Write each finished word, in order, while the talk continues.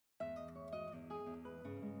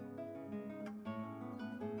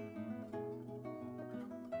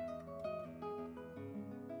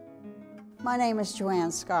My name is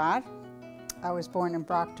Joanne Scott. I was born in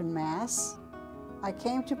Brockton, Mass. I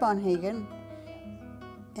came to Monhegan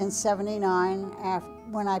in '79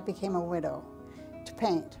 when I became a widow to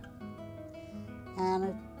paint.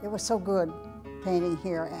 And it was so good painting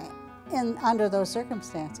here under those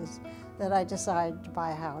circumstances that I decided to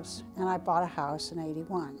buy a house. And I bought a house in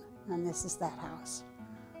 '81, and this is that house.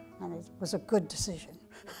 And it was a good decision.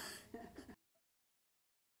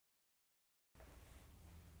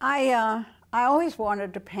 I always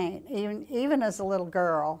wanted to paint, even as a little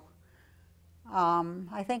girl.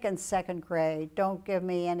 I think in second grade, don't give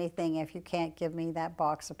me anything if you can't give me that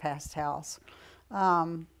box of pastels.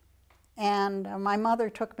 My mother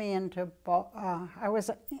took me into, I was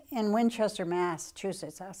in Winchester,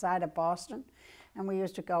 Massachusetts, outside of Boston, and we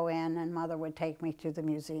used to go in, and Mother would take me to the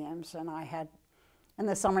museums, and I had, in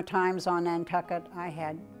the summer times on Nantucket, I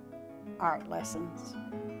had art lessons.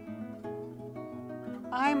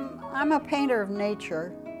 I'm a painter of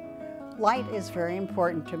nature. Light is very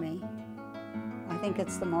important to me. I think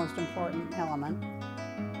it's the most important element.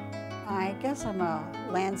 I guess I'm a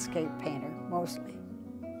landscape painter, mostly.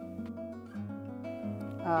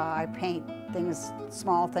 I paint things,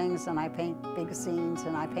 small things, and I paint big scenes,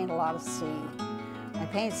 and I paint a lot of sea. I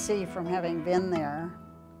paint sea from having been there,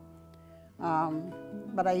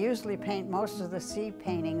 but I usually paint most of the sea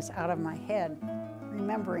paintings out of my head,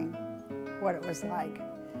 remembering what it was like.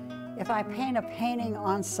 If I paint a painting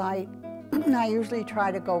on site, I usually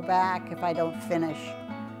try to go back if I don't finish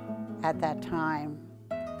at that time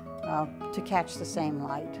to catch the same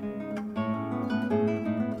light.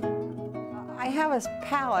 I have a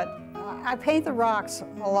palette. I paint the rocks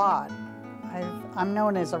a lot. I'm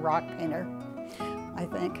known as a rock painter, I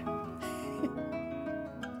think.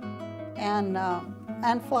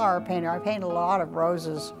 and flower painter. I paint a lot of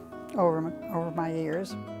roses over my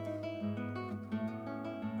years.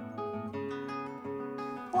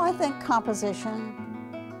 Well, I think composition,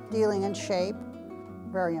 dealing in shape,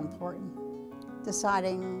 very important.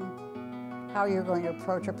 Deciding how you're going to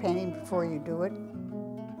approach a painting before you do it.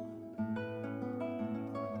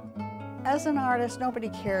 As an artist, nobody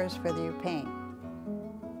cares whether you paint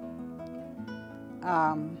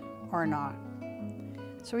or not.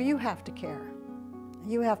 So you have to care.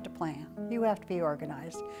 You have to plan. You have to be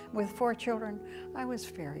organized. With 4 children, I was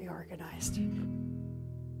very organized.